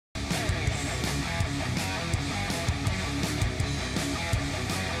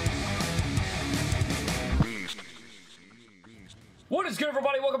is good,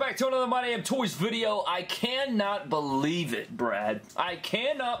 everybody? Welcome back to another My Damn Toys video. I cannot believe it, Brad. I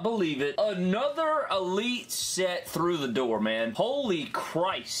cannot believe it. Another Elite set through the door, man. Holy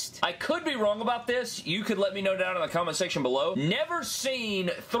Christ. I could be wrong about this. You could let me know down in the comment section below. Never seen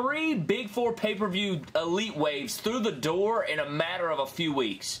 3 Big 4 pay-per-view Elite waves through the door in a matter of a few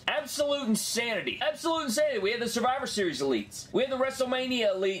weeks. Absolute insanity. Absolute insanity. We had the Survivor Series Elites. We had the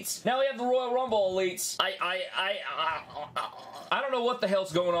WrestleMania Elites. Now we have the Royal Rumble Elites. I don't know what the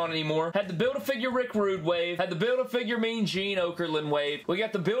hell's going on anymore. Had the Build-A-Figure Rick Rude wave. Had the Build-A-Figure Mean Gene Okerlund wave. We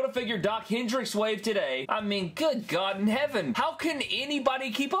got the Build-A-Figure Dok Hendrix wave today. I mean, good God in heaven. How can anybody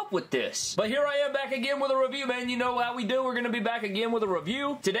keep up with this? But here I am back again with a review, man. You know how we do. We're going to be back again with a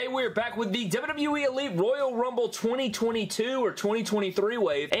review. Today we're back with the WWE Elite Royal Rumble 2022 or 2023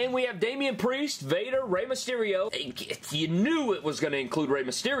 wave. And we have Damian Priest, Vader, Rey Mysterio. You knew it was going to include Rey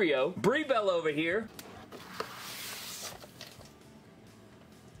Mysterio. Brie Bella over here.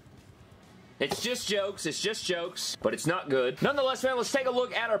 It's just jokes, but it's not good. Nonetheless, man, let's take a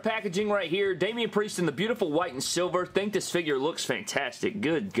look at our packaging right here. Damian Priest in the beautiful white and silver. Think this figure looks fantastic.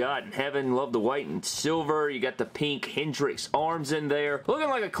 Good God in heaven, love the white and silver. You got the pink Hendrix arms in there. Looking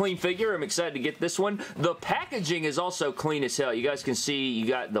like a clean figure. I'm excited to get this one. The packaging is also clean as hell. You guys can see you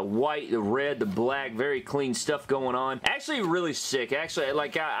got the white, the red, the black, very clean stuff going on. Actually, really sick. Actually,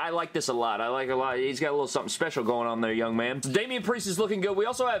 I like this a lot. I like it a lot. He's got a little something special going on there, young man. So Damian Priest is looking good. We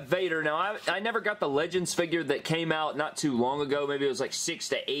also have Vader. Now, I never got the Legends figure that came out not too long ago. Maybe it was like 6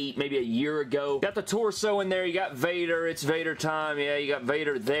 to 8, maybe a year ago. Got the torso in there. You got Vader. It's Vader time. Yeah, you got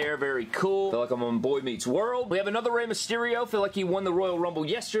Vader there. Very cool. Feel like I'm on Boy Meets World. We have another Rey Mysterio. Feel like he won the Royal Rumble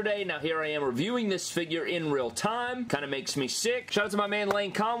yesterday. Now here I am reviewing this figure in real time. Kind of makes me sick. Shout out to my man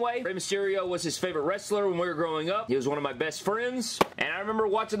Lane Conway. Rey Mysterio was his favorite wrestler when we were growing up. He was one of my best friends. And I remember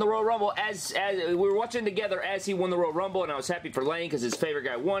watching the Royal Rumble as we were watching together as he won the Royal Rumble, and I was happy for Lane because his favorite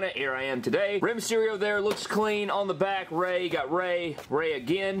guy won it. Here I am today. Rey Mysterio there looks clean. On the back, Rey. Got Rey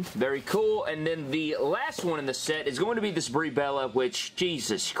again. Very cool. And then the last one in the set is going to be this Brie Bella, which,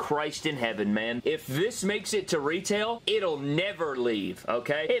 Jesus Christ in heaven, man. If this makes it to retail, it'll never leave,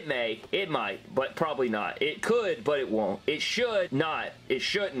 okay? It may. It might, but probably not. It could, but it won't. It should not. It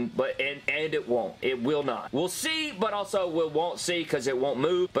shouldn't, but and it won't. It will not. We'll see, but also we won't see because it won't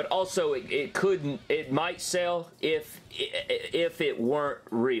move, but also it couldn't. It might sell if it weren't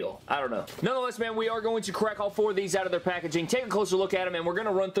real. I don't know. Nonetheless, man, we are going to crack all 4 of these out of their packaging, take a closer look at them, and we're going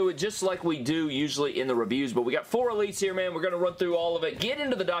to run through it just like we do usually in the reviews, but we got 4 Elites here, man. We're going to run through all of it, get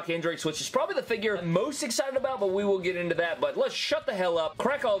into the Dok Hendrix, which is probably the figure I'm most excited about, but we will get into that, but let's shut the hell up,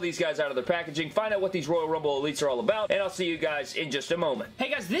 crack all these guys out of their packaging, find out what these Royal Rumble Elites are all about, and I'll see you guys in just a moment.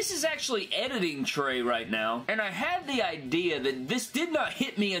 Hey guys, this is actually editing tray right now, and I had the idea that this did not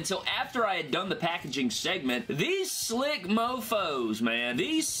hit me until after I had done the packaging segment. These slick mofos, man.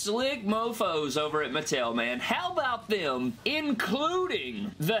 These slick mofos over at Mattel, man. How about them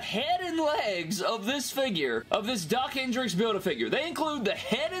including the head and legs of this figure, of this Dok Hendrix Build-A-Figure? They include the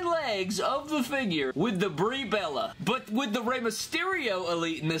head and legs of the figure with the Brie Bella. But with the Rey Mysterio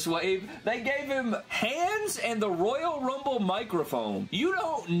Elite in this wave, they gave him hands and the Royal Rumble microphone. You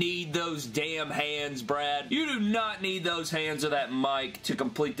don't need those damn hands, Brad. You do not need those hands or that mic to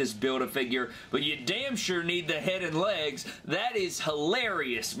complete this Build-A-Figure, but you damn sure need the head and legs. That is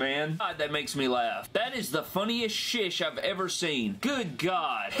hilarious, man. God, that makes me laugh. That is the funniest shish I've ever seen. Good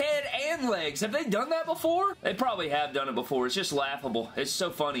God. Head and legs. Have they done that before? They probably have done it before. It's just laughable. It's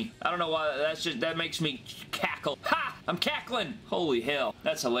so funny. I don't know why. That makes me cackle. Ha! I'm cackling. Holy hell.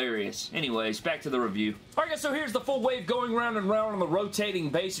 That's hilarious. Anyways, back to the review. Alright guys, so here's the full wave going round and round on the rotating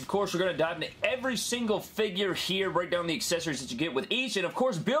base. Of course, we're going to dive into every single figure here, break down the accessories that you get with each, and of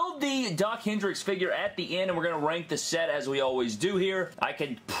course, build the Dok Hendrix figure at the end, and we're going to rank the set as we always do here. I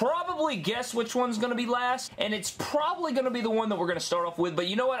can probably guess which one's going to be last, and it's probably going to be the one that we're going to start off with, but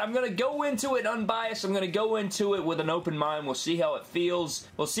you know what? I'm going to go into it unbiased. I'm going to go into it with an open mind. We'll see how it feels.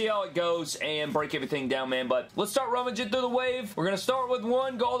 We'll see how it goes, and break everything down, man, but let's start rummaging through the wave. We're going to start with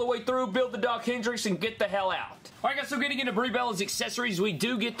one, go all the way through, build the Dok Hendrix, and get the hell out. Alright guys, so getting into Brie Bella's accessories, we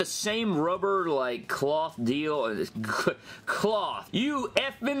do get the same rubber, like, cloth deal. Cloth. You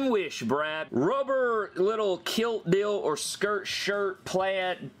effing wish, Brad. Rubber little kilt deal or skirt, shirt,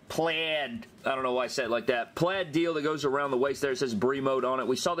 plaid, plaid, I don't know why I said it like that, plaid deal that goes around the waist there. It says Brie mode on it.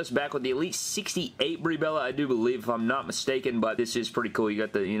 We saw this back with the Elite 68 Brie Bella, I do believe, if I'm not mistaken, but this is pretty cool. You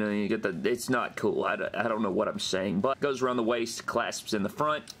got the, it's not cool. I don't know what I'm saying, but it goes around the waist, clasps in the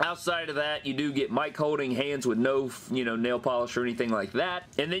front. Outside of that, you do get mic holding hands with no, nail polish or anything like that.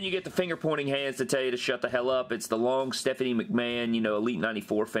 And then you get the finger pointing hands to tell you to shut the hell up. It's the long Stephanie McMahon, Elite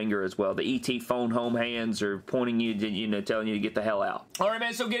 94 finger as well. The ET phone home hands are pointing you to, telling you to get the hell out. Alright,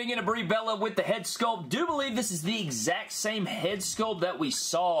 man, so getting into Brie Bella with the head sculpt, do believe this is the exact same head sculpt that we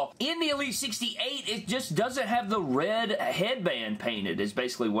saw in the Elite 68. It just doesn't have the red headband painted, is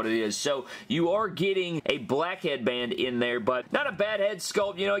basically what it is. So you are getting a black headband in there, but not a bad head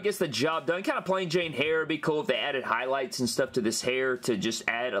sculpt. It gets the job done. Kind of plain Jane hair. It'd be cool if they added highlights and stuff to this hair to just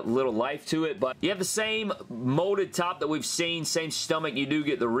add a little life to it, but you have the same molded top that we've seen, same stomach. You do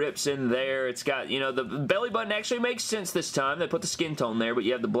get the rips in there. It's got, the belly button actually makes sense this time. They put the skin tone there, but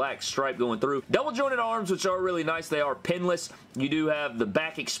you have the black stripe going through. Double jointed arms, which are really nice. They are pinless. You do have the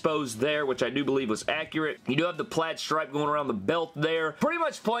back exposed there, which I do believe was accurate. You do have the plaid stripe going around the belt there. Pretty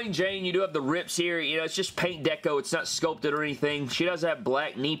much plain Jane. You do have the rips here. It's just paint deco. It's not sculpted or anything. She does have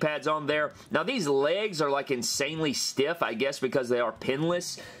black knee pads on there. Now, these legs are like insanely stiff, I guess, because they are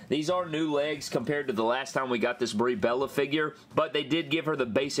pinless. These are new legs compared to the last time we got this Brie Bella figure, but they did give her the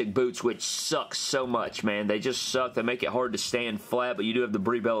basic boots, which sucks so much, man. They just suck. They make it hard to stand flat, but you do have the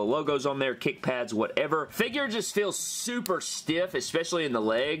Brie Bella logos on there, kick pads, whatever. Figure just feels super stiff, especially in the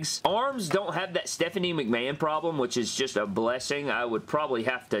legs. Arms don't have that Stephanie McMahon problem, which is just a blessing. I would probably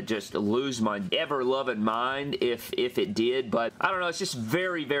have to just lose my ever-loving mind if it did, but I don't know. It's just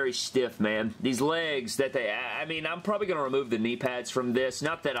very, very stiff, man. These legs that I'm probably going to remove the knee pads from this.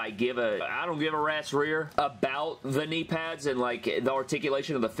 Not that I don't give a rat's rear about the knee pads and like the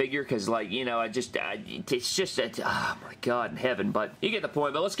articulation of the figure, because it's just oh my God in heaven, but you get the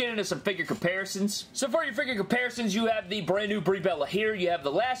point. But let's get into some figure comparisons. So for your figure comparisons, you have the brand new Brie Bella here, you have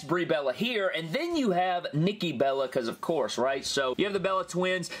the last Brie Bella here, and then you have Nikki Bella, because of course, right? So you have the Bella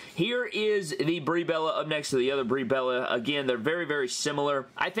twins. Here is the Brie Bella up next to the other Brie Bella. Again, they're very, very similar.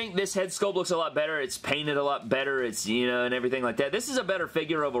 I think this head sculpt looks a lot better. It's painted a lot better. It's, and everything like that. This is a better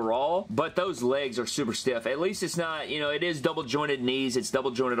figure overall, but those legs are super stiff. At least it's not, it is double jointed knees, it's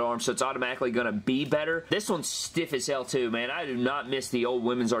double jointed arms, so it's automatically going to be better. This one's stiff as hell too, man. I do not miss the old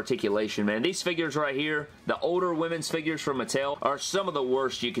women's articulation, man. These figures right here, the older women's figures from Mattel, are some of the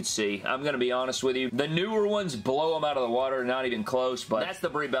worst you could see. I'm going to be honest with you. The newer ones blow them out of the water, not even close, but that's the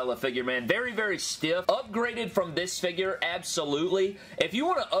Brie Bella figure, man. Very, very stiff. Upgraded from this figure, absolutely. If you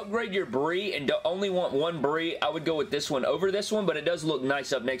want to upgrade your Brie and only want one Brie, I would go with this one over this one, but it does look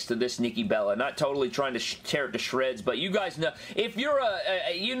nice up next to this Nikki Bella. Not totally trying to tear it to shreds, but you guys know, if you're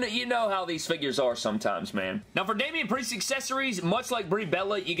you know how these figures are sometimes, man. Now for Damian Priest accessories, much like Brie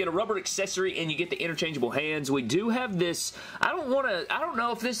Bella, you get a rubber accessory and you get the interchangeable hands. We do have this, I don't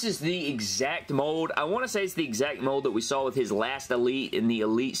know if this is the exact mold. I want to say it's the exact mold that we saw with his last Elite in the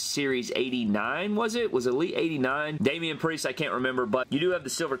Elite Series 89, was it? Was Elite 89? Damian Priest, I can't remember, but you do have the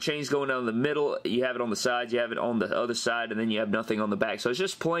silver chains going down the middle. You have it on the sides, you have it on the other side, and then you have nothing on the back. So it's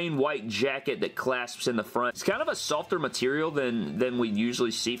just plain white jacket that clasps in the front. It's kind of a softer material than we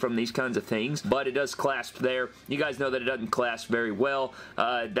usually see from these kinds of things, but it does clasp there. You guys know that it doesn't clasp very well.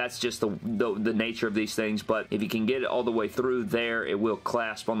 That's just the nature of these things, but if you can get it all the way through there, it will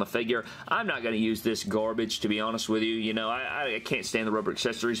clasp on the figure. I'm not going to use this garbage, to be honest with you. I can't stand the rubber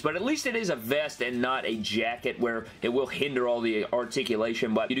accessories, but at least it is a vest and not a jacket where it will hinder all the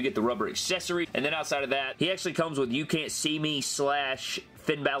articulation, but you do get the rubber accessory. And then outside of that, he actually comes with You Can't See Me /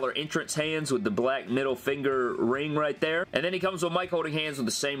 Finn Balor entrance hands with the black middle finger ring right there. And then he comes with mic holding hands with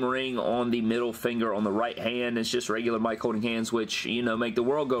the same ring on the middle finger on the right hand. It's just regular mic holding hands, which, make the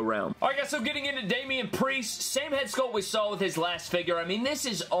world go round. Alright guys, so getting into Damian Priest, same head sculpt we saw with his last figure. I mean, this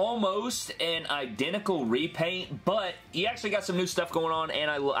is almost an identical repaint, but you actually got some new stuff going on, and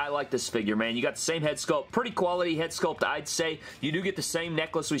I like this figure, man. You got the same head sculpt, pretty quality head sculpt, I'd say. You do get the same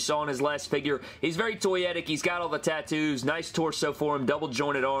necklace we saw in his last figure. He's very toyetic. He's got all the tattoos, nice torso for him, double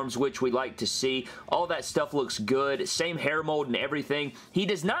jointed arms, which we like to see. All that stuff looks good. Same hair mold and everything. He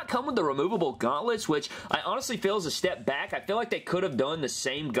does not come with the removable gauntlets, which I honestly feel is a step back. I feel like they could have done the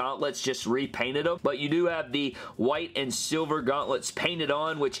same gauntlets, just repainted them, but you do have the white and silver gauntlets painted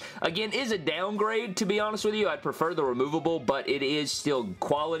on, which again is a downgrade, to be honest with you. I'd prefer the removable, but it is still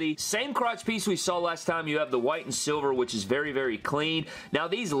quality. Same crotch piece we saw last time. You have the white and silver, which is very, very clean. Now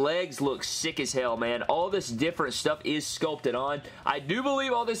these legs look sick as hell, man. All this different stuff is sculpted on. I do do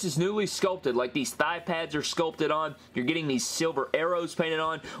believe all this is newly sculpted. Like, these thigh pads are sculpted on. You're getting these silver arrows painted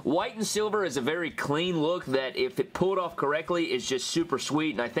on. White and silver is a very clean look that, if it pulled off correctly, is just super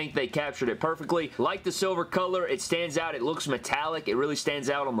sweet, and I think they captured it perfectly. Like the silver color, it stands out. It looks metallic. It really stands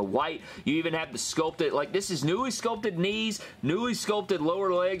out on the white. You even have the sculpted, like, this is newly sculpted knees, newly sculpted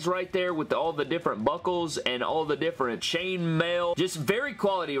lower legs right there with all the different buckles and all the different chain mail. Just very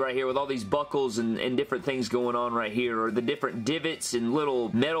quality right here with all these buckles and different things going on right here, or the different divots and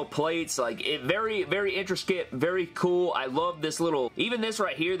little metal plates. Like, it very, very intricate, very cool. I love this little, even this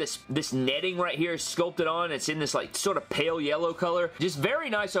right here, this netting right here is sculpted on. It's in this, like, sort of pale yellow color. Just very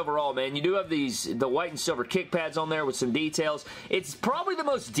nice overall, man. You do have the white and silver kick pads on there with some details. It's probably the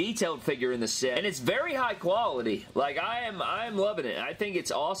most detailed figure in the set, and it's very high quality. Like, I am loving it. I think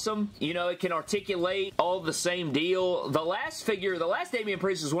it's awesome. You know, it can articulate all the same deal. The last figure, the last Damian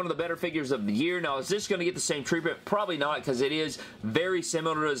Priest is one of the better figures of the year. Now, is this going to get the same treatment? Probably not, because it is very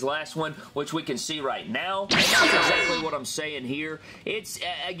similar to his last one, which we can see right now. And that's exactly what I'm saying here. It's,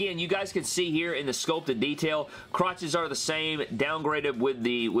 again, you guys can see here in the sculpted detail, crotches are the same, downgraded with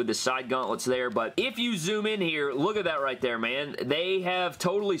the side gauntlets there, but if you zoom in here, look at that right there, man. They have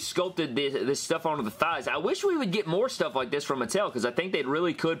totally sculpted this stuff onto the thighs. I wish we would get more stuff like this from Mattel, because I think they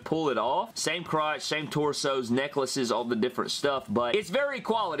really could pull it off. Same crotch, same torsos, necklaces, all the different stuff, but it's very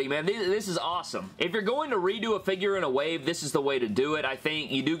quality, man. This is awesome. If you're going to redo a figure in a wave, this is the way to do it. I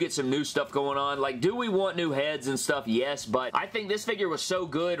think you do get some new stuff going on. Like, do we want new heads and stuff? Yes, but I think this figure was so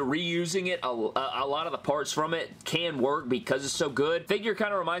good, reusing it, a lot of the parts from it can work because it's so good. Figure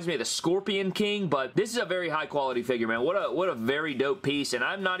kind of reminds me of the Scorpion King, but this is a very high quality figure, man. What a very dope piece, and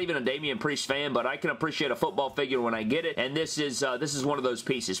I'm not even a Damian Priest fan, but I can appreciate a football figure when I get it, and this is one of those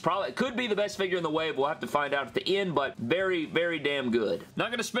pieces. Probably, it could be the best figure in the wave. We'll have to find out at the end, but very, very damn good. Not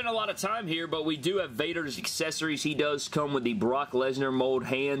going to spend a lot of time here, but we do have Vader's accessories. He does come with the Brock Lesnar mold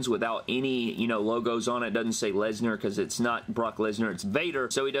hands without any, you know, logos on it. It doesn't say Lesnar because it's not Brock Lesnar, it's Vader.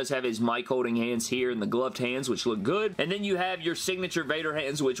 So he does have his mic holding hands here and the gloved hands, which look good. And then you have your signature Vader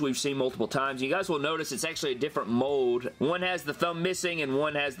hands, which we've seen multiple times. You guys will notice it's actually a different mold. One has the thumb missing and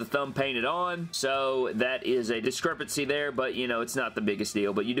one has the thumb painted on. So that is a discrepancy there, but you know, it's not the biggest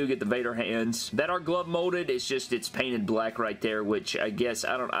deal. But you do get the Vader hands that are glove molded. It's just, it's painted black right there, which I guess,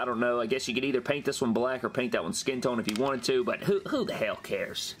 I don't know. I guess you could either paint this one black or paint that one skin tone if you wanted to, but who the hell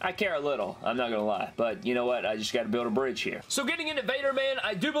cares? I care a little, I'm not gonna lie, but you know what? I just gotta build a bridge here. So getting into Vader, man,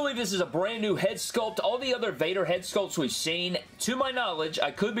 I do believe this is a brand new head sculpt. All the other Vader head sculpts we've seen, to my knowledge,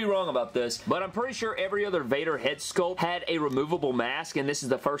 I could be wrong about this, but I'm pretty sure every other Vader head sculpt had a removable mask, and this is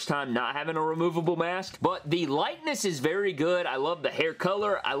the first time not having a removable mask. But the likeness is very good. I love the hair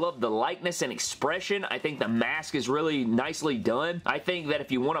color. I love the likeness and expression. I think the mask is really nicely done. I think that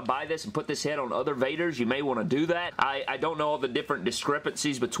if you want to buy this and put this head on other Vaders, you may want to do that. I don't know all the different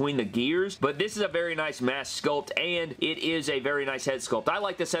discrepancies between the gears, but this is a very nice mask sculpt, and it is a very nice head sculpt. I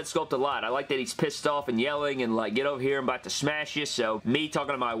like this head sculpt a lot. I like that he's pissed off and yelling and like, get over here, I'm about to smash you. So me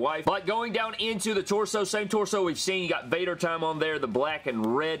talking to my wife. But going down into the torso, same torso we've seen. You got Vader time on there, the black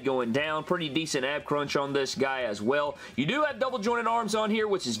and red going down. Pretty decent ab crunch on this guy as well. You do have double jointed arms on here,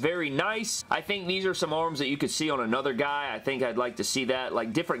 which is very nice. I think these are some arms that you could see on another guy. I think I'd like to see that.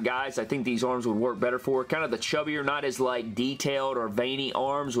 Like different guys, I think these arms would work better for. Kind of the chubbier, not as like detailed or veiny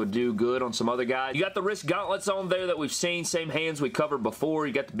arms would do good on some other guys. You got the wrist gauntlets on there that we've seen. Same hands we covered before.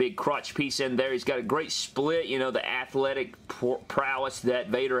 You got the big crotch piece in there. He's got a great split. You know, the athletic prowess that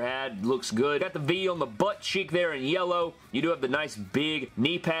Vader had looks good. Got the V on the butt cheek there in yellow. You do have the nice big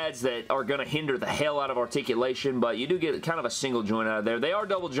knee pads that are going to hinder the hell out of articulation, but you do get kind of a single joint out of there. They are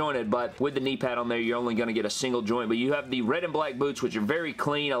double jointed, but with the knee pad on there, you're only going to get a single joint. But you have the red and black boots, which are very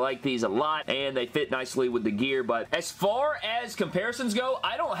clean. I like these a lot, and they fit nicely with the gear. But as far as comparisons go,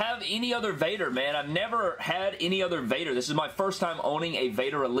 I don't have any other Vader, man. I've never had any other Vader. This is my first time owning a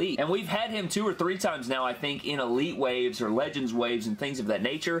Vader Elite, and we've had him 2 or 3 times now, I think, in Elite waves or Legends waves and things of that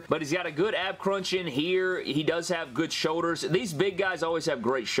nature. But he's got a good ab crunch in here. He does have good shoulders. These big guys always have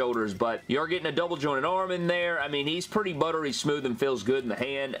great shoulders, but you're getting a double jointed arm in there. I mean, he's pretty buttery smooth and feels good in the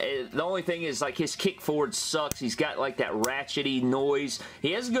hand. The only thing is, like, his kick forward sucks. He's got, like, that ratchety noise.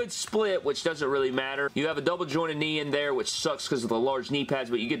 He has a good split, which doesn't really matter. You have a double jointed knee in there, which sucks because of the large knee pads,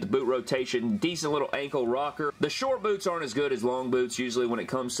 but you get the boot rotation. Decent little ankle rocker. The short boots aren't as good as long boots usually when it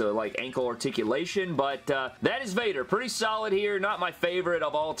comes to, like, ankle articulation, but that is Vader. Pretty solid here. Not my favorite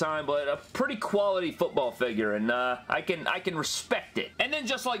of all time, but a pretty quality football figure, and I can respect it. And then then,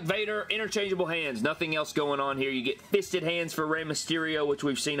 just like Vader, interchangeable hands. Nothing else going on here. You get fisted hands for Rey Mysterio, which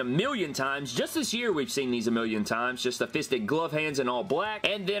we've seen a million times. Just this year, we've seen these a million times. Just the fisted glove hands in all black.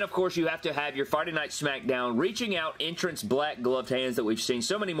 And then, of course, you have to have your Friday Night SmackDown reaching out entrance black gloved hands that we've seen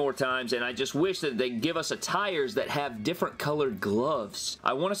so many more times. And I just wish that they'd give us attires that have different colored gloves.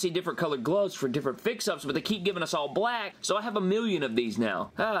 I want to see different colored gloves for different fix-ups, but they keep giving us all black, so I have a million of these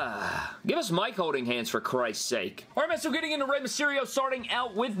now. Give us mic holding hands for Christ's sake. Alright, man, so getting into Rey Mysterio, starting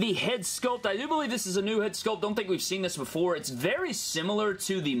out with the head sculpt. I do believe this is a new head sculpt. Don't think we've seen this before. It's very similar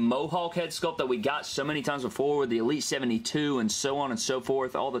to the Mohawk head sculpt that we got so many times before with the Elite 72 and so on and so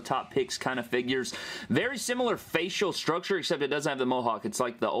forth. All the top picks kind of figures. Very similar facial structure, except it doesn't have the Mohawk. It's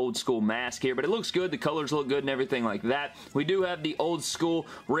like the old school mask here, but it looks good. The colors look good and everything like that. We do have the old school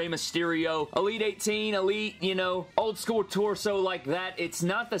Rey Mysterio, Elite 18, Elite, you know, old school torso like that. It's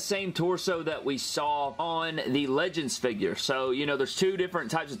not the same torso that we saw on the Legends figure. So, you know, there's two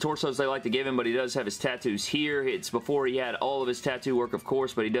different types of torsos they like to give him, but he does have his tattoos here. It's before he had all of his tattoo work, of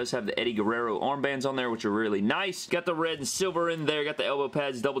course, but he does have the Eddie Guerrero armbands on there, which are really nice. Got the red and silver in there. Got the elbow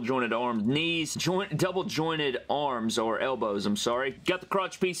pads, double jointed arms, knees, double jointed arms, or elbows, I'm sorry. Got the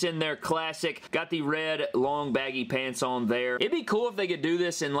crotch piece in there, classic. Got the red long baggy pants on there. It'd be cool if they could do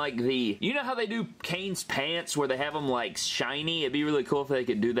this in like the, you know how they do Kane's pants where they have them like shiny? It'd be really cool if they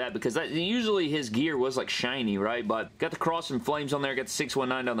could do that, because usually his gear was like shiny, right? But got the cross and flames on there. Got the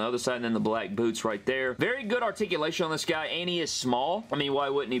 619 on the other side, and then the black boots right there. Very good articulation on this guy, and he is small. I mean, why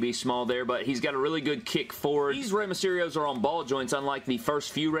wouldn't he be small there? But he's got a really good kick forward. These Rey Mysterios are on ball joints, unlike the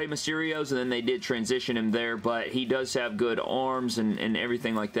first few Rey Mysterios, and then they did transition him there, but he does have good arms and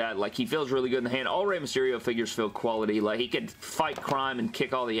everything like that. Like, he feels really good in the hand. All Rey Mysterio figures feel quality. Like, he could fight crime and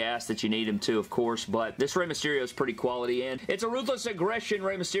kick all the ass that you need him to, of course, but this Rey Mysterio is pretty quality, and it's a Ruthless Aggression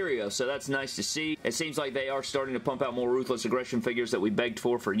Rey Mysterio, so that's nice to see. It seems like they are starting to pump out more Ruthless Aggression figures that we begged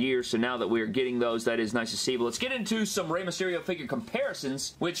for years, so now that we are getting those, that is nice to see. But let's get into some Rey Mysterio figure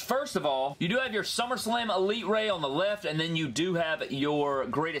comparisons, which, first of all, you do have your SummerSlam Elite Rey on the left, and then you do have your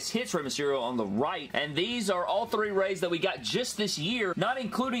Greatest Hits Rey Mysterio on the right, and these are all three Reys that we got just this year, not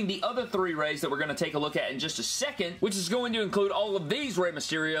including the other three Reys that we're going to take a look at in just a second, which is going to include all of these Rey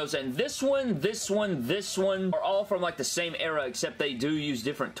Mysterios, and this one are all from like the same era, except they do use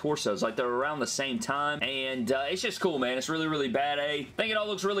different torsos. Like, they're around the same time, and it's just cool, man. It's really, really bad, I think it all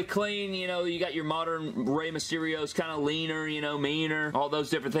looks really clean. You know, you got your modern Rey Mysterios, kind of leaner, you know, meaner, all those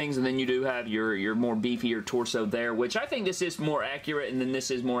different things, and then you do have your more beefier torso there, which I think this is more accurate, and then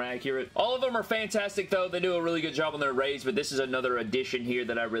this is more accurate. All of them are fantastic, though. They do a really good job on their Reys, but this is another addition here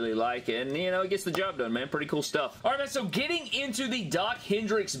that I really like, and, you know, it gets the job done, man. Pretty cool stuff. Alright, man, so getting into the Dok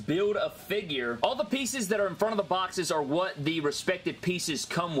Hendrix build a figure, all the pieces that are in front of the boxes are what the respective pieces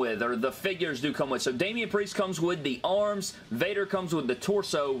come with, or the figures do come with. So Damian Priest comes with the arms, Vader comes with the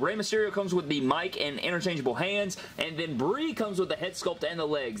torso, Rey Mysterio comes with the mic and interchangeable hands, and then Brie comes with the head sculpt and the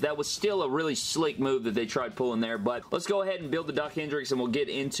legs. That was still a really slick move that they tried pulling there, but let's go ahead and build the Dok Hendrix, and we'll get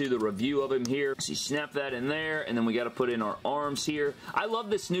into the review of him here. So you snap that in there, and then we got to put in our arms here. I love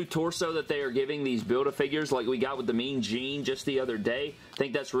this new torso that they are giving these Build-A-Figures, like we got with the Mean Gene just the other day. I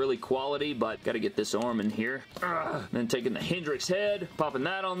think that's really quality, but got to get this arm in here. Then taking the Hendrix head, popping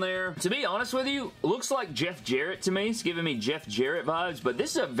that on there. To be honest with you, looks like Jeff Jarrett to me. It's giving me Jeff Jarrett vibes, but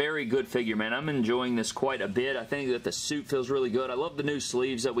this is a very good figure, man. I'm enjoying this quite a bit. I think that the suit feels really good. I love the new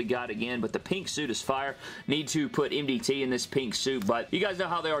sleeves that we got again, but the pink suit is fire. Need to put MDT in this pink suit, but you guys know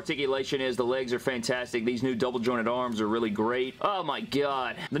how the articulation is. The legs are fantastic. These new double jointed arms are really great. Oh my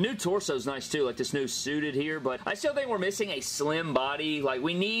god. The new torso is nice too, like this new suited here, but I still think we're missing a slim body. Like,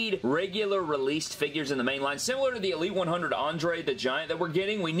 we need regular released figures in the main line, similar to the Elite 100 Andre the Giant that we're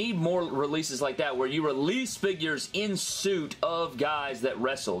getting. We need more releases like that, where you release figures in suit of guys that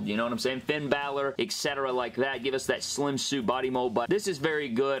wrestled, you know what I'm saying? Finn Balor, etc. like that. Give us that slim suit body mold, but this is very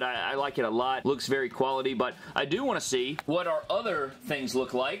good. I like it a lot. Looks very quality, but I do want to see what our other things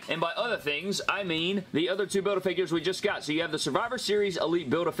look like, and by other things, I mean the other two Build-A-Figures we just got. So you have the Survivor Series Elite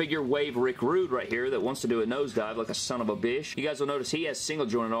Build-A-Figure Wave Rick Rude right here that wants to do a nosedive like a son of a bitch. You guys will notice he has single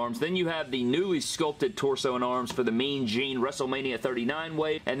jointed arms. Then you have the newly sculpted torso and arms for the Mean Gene WrestleMania 39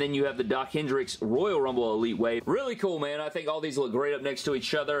 wave, and then you have the Dok Hendrix Royal Rumble Elite wave. Really cool, man. I think all these look great up next to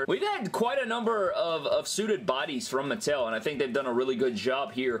each other. We've had quite a number of suited bodies from Mattel, and I think they've done a really good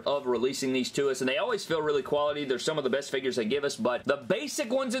job here of releasing these to us, and they always feel really quality. They're some of the best figures they give us, but the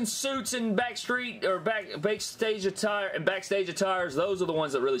basic ones in suits and backstage attires, those are the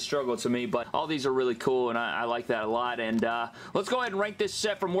ones that really struggle to me, but all these are really cool, and I like that a lot. And let's go ahead and rank this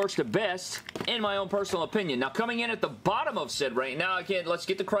set from worst to best in my own personal opinion. Now, coming in at the bottom of said rank, now again, let's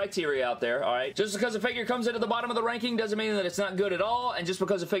get the criteria out there, alright? Just because a figure comes in at the bottom of the ranking doesn't mean that that's not good at all, and just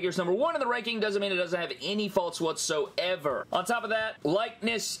because a figure is number 1 in the ranking doesn't mean it doesn't have any faults whatsoever. On top of that,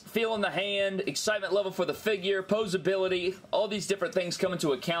 likeness, feel in the hand, excitement level for the figure, posability, all these different things come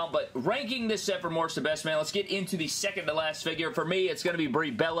into account, but ranking this set from worst to best, man, let's get into the second to last figure. For me, it's going to be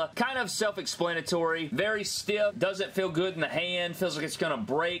Brie Bella. Kind of self-explanatory, very stiff, doesn't feel good in the hand, feels like it's going to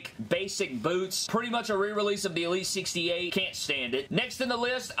break, basic boots, pretty much a re-release of the Elite 68, can't stand it. Next in the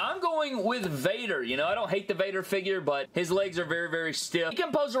list, I'm going with Vader. You know, I don't hate the Vader figure, but his legs are very, very stiff. He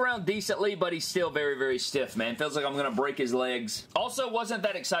can pose around decently, but he's still very, very stiff, man. Feels like I'm going to break his legs. Also, wasn't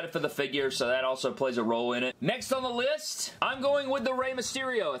that excited for the figure, so that also plays a role in it. Next on the list, I'm going with the Rey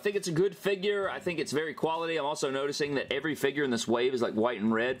Mysterio. I think it's a good figure. I think it's very quality. I'm also noticing that every figure in this wave is like white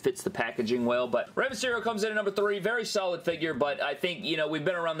and red, fits the packaging well, but Rey Mysterio comes in at number 3. Very solid figure, but I think, you know, we've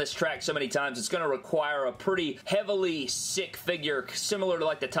been around this track so many times, it's going to require a pretty heavily sick figure, similar to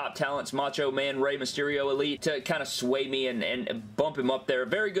like the Top Talents Macho Man Rey Mysterio Elite, to kind of sway me and bump him up there.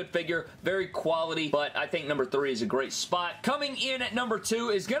 Very good figure, very quality, but I think number 3 is a great spot. Coming in at number 2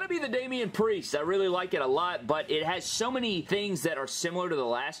 is going to be the Damian Priest. I really like it a lot, but it has so many things that are similar to the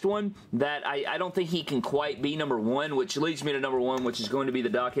last one that I don't think he can quite be number 1, which leads me to number 1, which is going to be the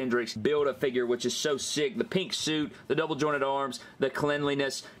Dok Hendrix Build-A-Figure, which is so sick. The pink suit, the double jointed arms, the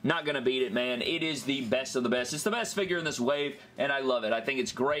cleanliness, not going to beat it, man. It is the best of the best. It's the best figure in this wave, and I love it. I think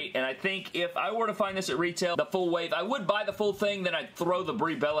it's great, and I think if I were to find this at retail, the full wave, I would buy the full thing, then I'd throw the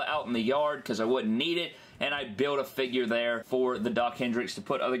Brie Bella out in the yard because I wouldn't need it, and I built a figure there for the Dok Hendrix to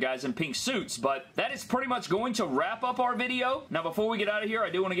put other guys in pink suits. But that is pretty much going to wrap up our video. Now, before we get out of here, I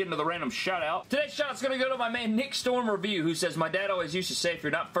do want to get into the random shout-out. Today's shout-out's going to go to my man Nick Storm Review, who says, my dad always used to say, if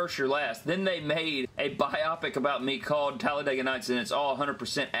you're not first, you're last. Then they made a biopic about me called Talladega Nights, and it's all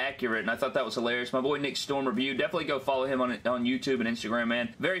 100% accurate, and I thought that was hilarious. My boy Nick Storm Review, definitely go follow him on YouTube and Instagram,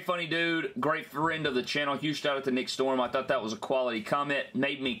 man. Very funny dude, great friend of the channel. Huge shout-out to Nick Storm. I thought that was a quality comment.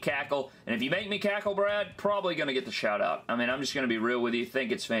 Made me cackle. And if you make me cackle, Brad, probably going to get the shout out. I mean, I'm just going to be real with you.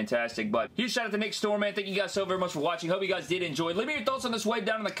 Think it's fantastic. But huge shout out to Nick Storm, man. Thank you guys so very much for watching. Hope you guys did enjoy. Leave me your thoughts on this wave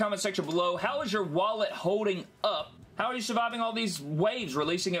down in the comment section below. How is your wallet holding up? How are you surviving all these waves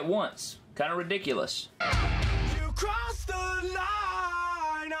releasing at once? Kind of ridiculous. You crossed the line.